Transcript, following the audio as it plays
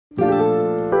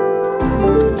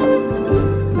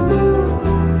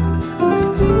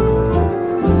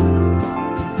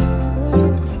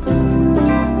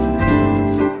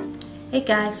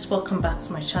guys, welcome back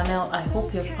to my channel. I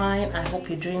hope you're fine. I hope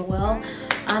you're doing well,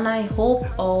 and I hope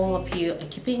all of you are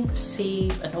keeping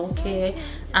safe and okay.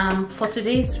 For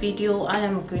today's video, I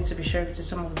am going to be sharing with you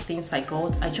some of the things I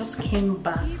got. I just came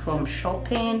back from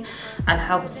shopping, and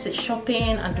I would say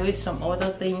shopping and doing some other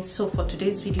things. So for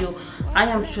today's video, I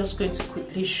am just going to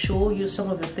quickly show you some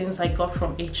of the things I got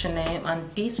from H&M, and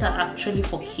these are actually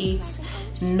for kids,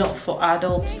 not for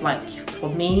adults like for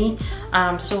me.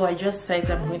 So I just said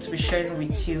I'm going to be sharing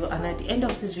with you, and at the end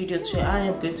of this video too, I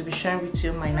am going to be sharing with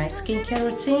you my night skincare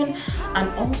routine. And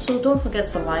also don't forget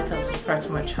to like and subscribe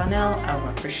to my channel. I will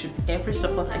appreciate every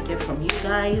support I get from you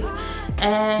guys.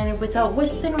 And without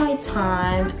wasting my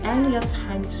time and your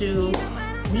time too,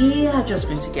 we are just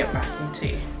going to get back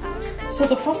into it. So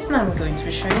the first thing I'm going to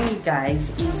be showing you guys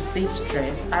is this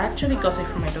dress. I actually got it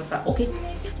from my daughter. Okay,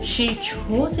 she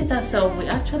chose it herself. We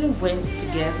actually went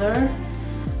together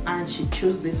and she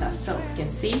chose this herself. You can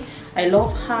see I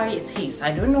love how it is.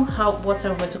 I don't know what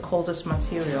I'm going to call this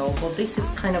material, but this is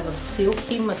kind of a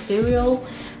silky material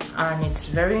and it's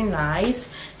very nice.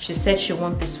 She said she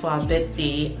wants this for her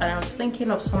birthday, and I was thinking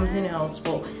of something else,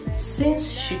 but since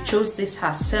she chose this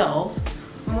herself,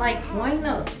 I'm like, why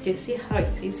not? You can see how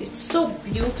it is. It's so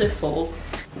beautiful.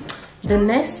 The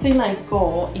next thing I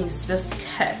got is the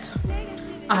skirt.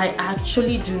 I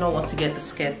actually do not want to get the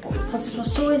skirt, but because it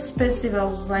was so expensive, I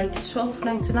was like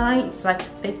 £12.99. It's like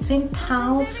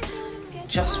 £13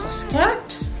 just for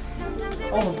skirt.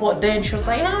 Oh, but then she was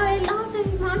like, oh, I love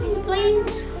it, mommy,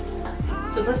 please.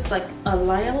 So that's like a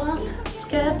lilac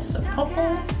skirt, a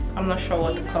purple. I'm not sure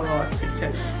what the color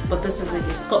is, but this is it.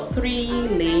 It's got 3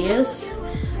 layers,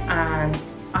 and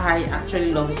I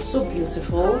actually love it. It's so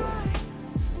beautiful.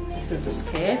 This is the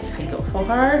skirt I got for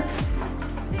her.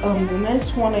 The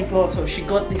next one I got, so she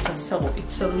got this herself.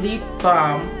 It's a lip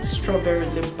balm, strawberry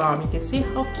lip balm. You can see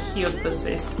how cute this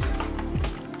is.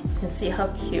 You can see how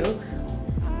cute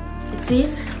it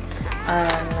is,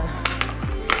 and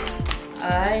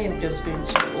I am just going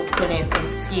to open it and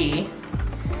see.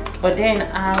 But then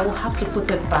I will have to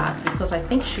put it back because I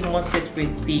think she wants it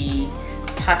with the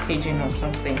packaging or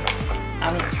something.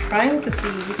 I'm trying to see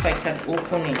if I can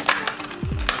open it.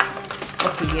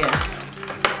 Okay, yeah.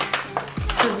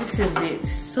 So this is it.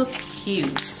 So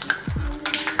cute.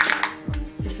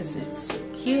 This is it.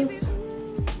 So cute.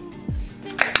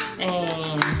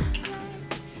 And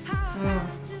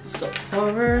it's got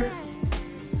cover.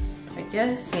 I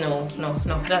guess no.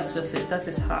 That's just it. That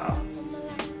is how.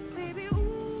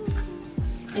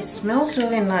 It smells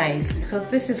really nice because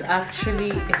this is actually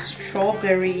a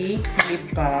strawberry lip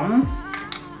balm,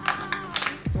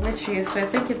 which is, I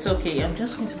think it's okay. I'm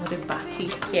just going to put it back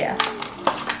here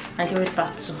and give it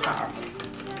back to her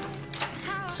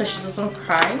so she doesn't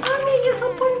cry. Mommy, you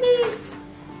opened it.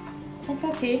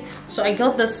 Okay, so I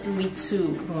got this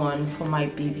little one for my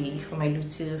baby, for my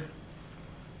little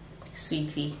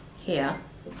sweetie here.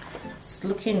 It's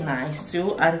looking nice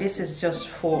too, and this is just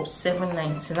for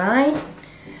 $7.99.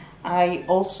 I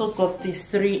also got this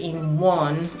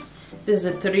 3-in-1. This is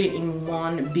a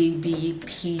 3-in-1 baby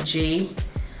PJ,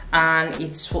 and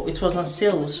it was on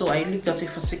sale, so I really got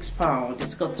it for £6.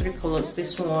 It's got 3 colors.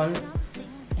 This one,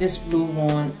 this blue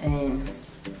one, and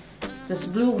this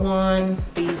blue one,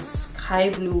 this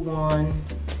sky blue one,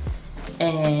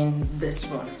 and this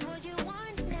one.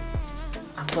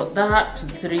 I got that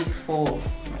 3 for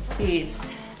my kids.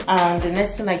 And the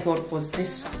next thing I got was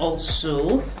this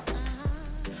also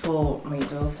for my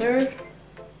daughter.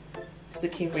 It's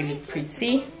looking really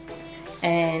pretty.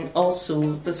 And also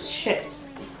this shirt.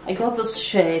 I got this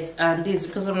shirt and this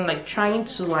because I'm like trying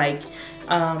to like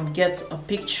get a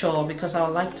picture, because I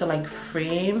would like to like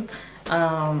frame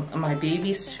my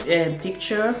baby's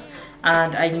picture,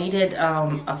 and I needed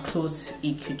a clothes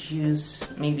it could use,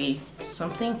 maybe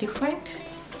something different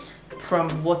from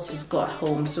what he's got at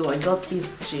home. So I got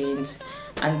these jeans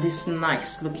and this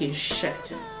nice looking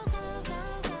shirt.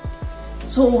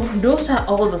 So those are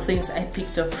all the things I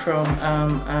picked up from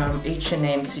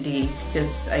H&M today,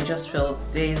 because I just felt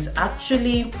there's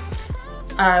actually,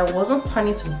 I wasn't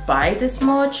planning to buy this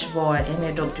much, but I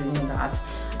ended up doing that.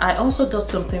 I also got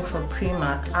something from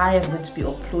Primark. I am going to be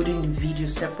uploading the video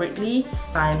separately,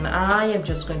 and I am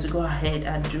just going to go ahead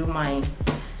and do my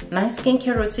nice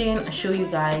skincare routine and show you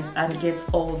guys and get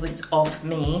all this off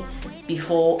me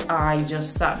before I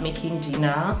just start making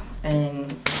dinner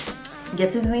and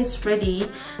getting things ready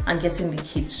and getting the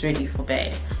kids ready for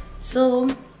bed. So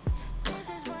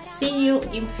see you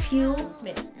in few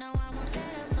minutes.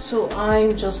 So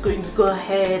I'm just going to go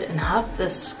ahead and have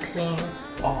this clean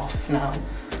off now.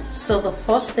 So the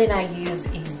first thing I use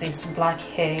is this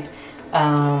blackhead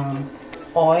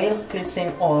oil,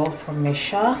 cleansing oil from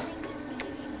Misha.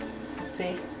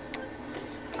 See,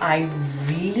 I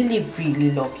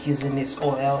really love using this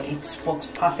oil. It works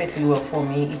perfectly well for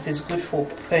me. It is good for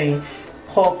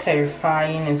pore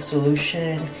clarifying and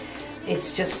solution.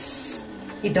 It's just,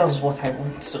 it does what I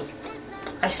want, so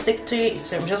I stick to it.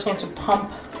 So I'm just going to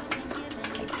pump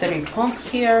like 3 pump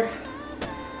here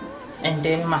and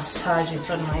then massage it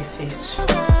on my face.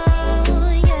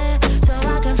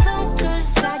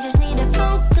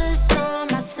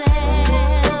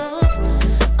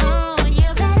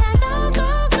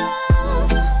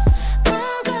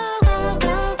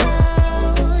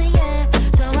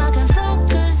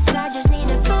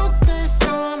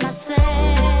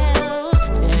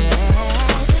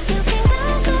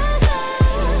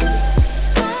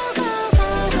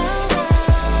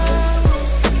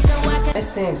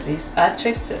 This I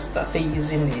just started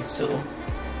using this, so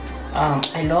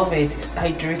I love it. It's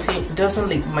hydrating, it doesn't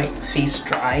leave my face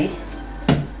dry,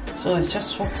 so it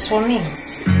just works for me.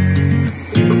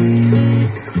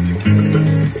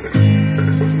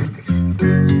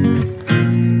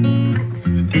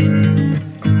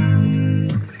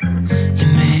 You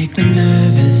make me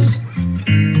nervous.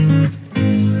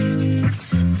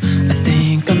 I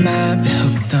think I might be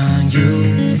hooked on you.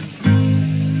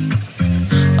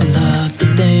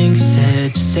 Things you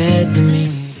said to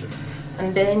me.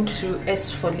 And then to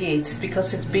exfoliate,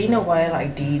 because it's been a while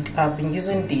I've been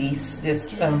using this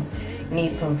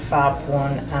Nip and Fab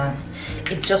one, and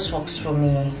it just works for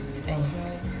me, and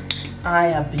I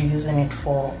have been using it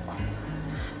for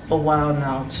a while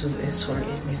now to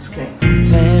exfoliate my skin.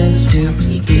 Plans to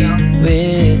be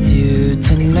with you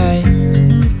tonight,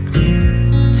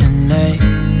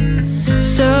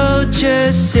 so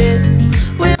just sit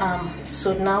with.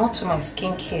 So now to my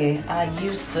skincare, I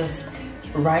use this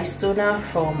rice toner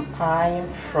from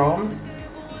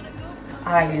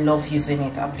I love using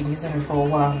it. I've been using it for a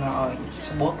while now.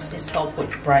 It works, it helps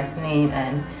with brightening,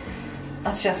 and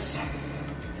that's just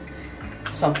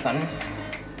something I've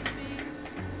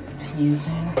been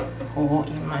using all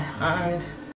in my hand.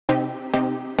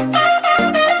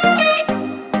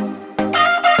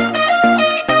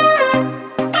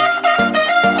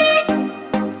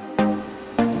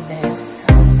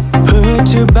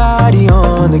 Put your body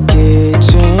on the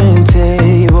kitchen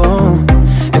table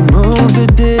and move the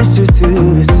dishes to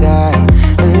the side.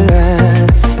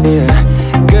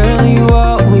 Yeah, girl, you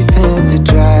always tend to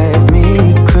drive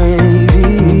me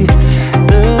crazy,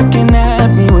 looking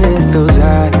at me with those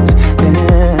eyes.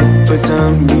 Yeah. Put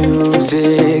some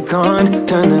music on,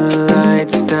 turn the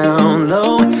lights down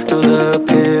low, throw the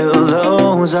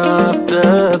pillows off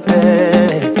the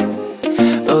bed,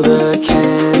 blow the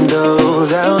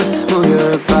candles out, move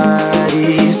your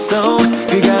body slow.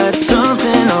 You got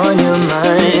something on your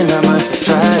mind, I'ma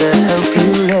try to help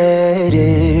you let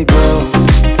it go.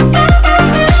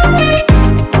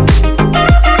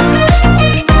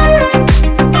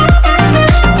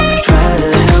 Try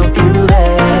to help you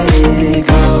let it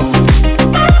go.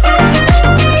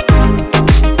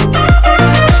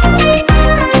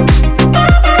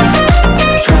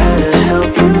 Try to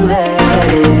help you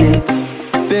let it.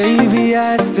 Baby,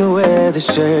 I still wear the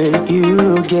shirt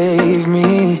you gave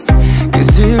me,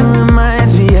 'cause it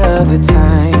reminds me of the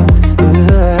times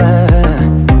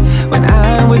when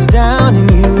I was down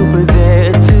and you were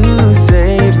there to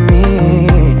save me,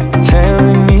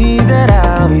 telling me that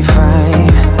I'll be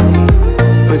fine.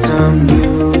 Put some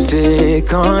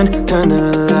music on, turn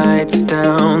the lights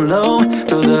down low,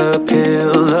 throw the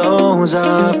pillows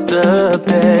off the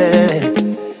bed,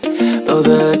 blow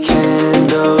the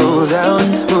candles out,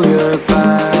 move your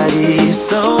body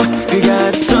slow. You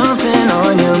got something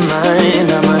on your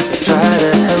mind, I'ma try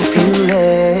to help you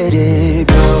let it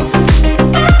go.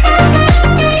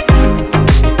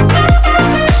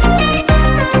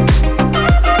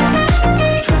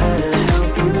 Try to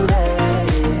help you let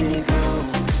it go.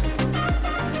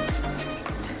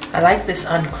 I like this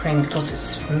hand cream because it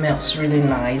smells really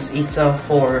nice. It's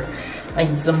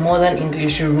it's a Modern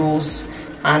English Rose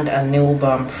and a nail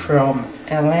balm from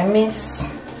Elemis.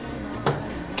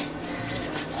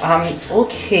 I'm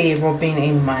okay rubbing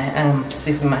in my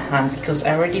stuff in my hand because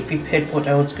I already prepared what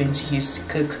I was going to use to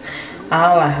cook.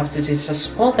 All I have to do is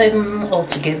just pour them all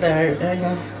together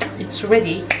and it's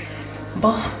ready.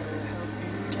 But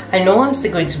I know I'm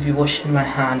still going to be washing my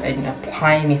hand and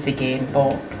applying it again,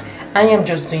 but I am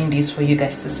just doing this for you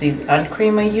guys to see the hand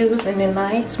cream I use in the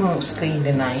night, mostly in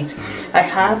the night. I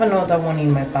have another one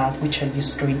in my bag which I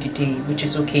use during the day, which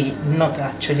is okay, not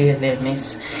actually a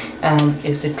Lemis.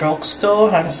 It's a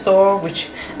drugstore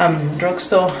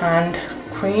hand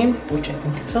cream, which I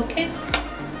think is okay.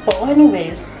 But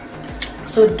anyways,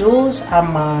 So those are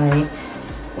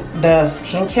the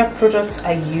skincare products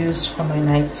I use for my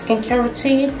night skincare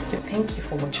routine. Thank you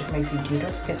for watching my video.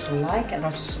 Don't forget to like and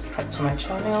also subscribe to my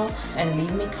channel and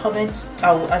leave me comments.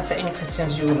 I will answer any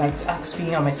questions you would like to ask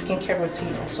me on my skincare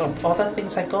routine or some other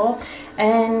things I got.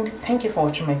 And thank you for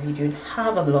watching my video.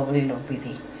 Have a lovely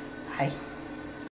day. Bye.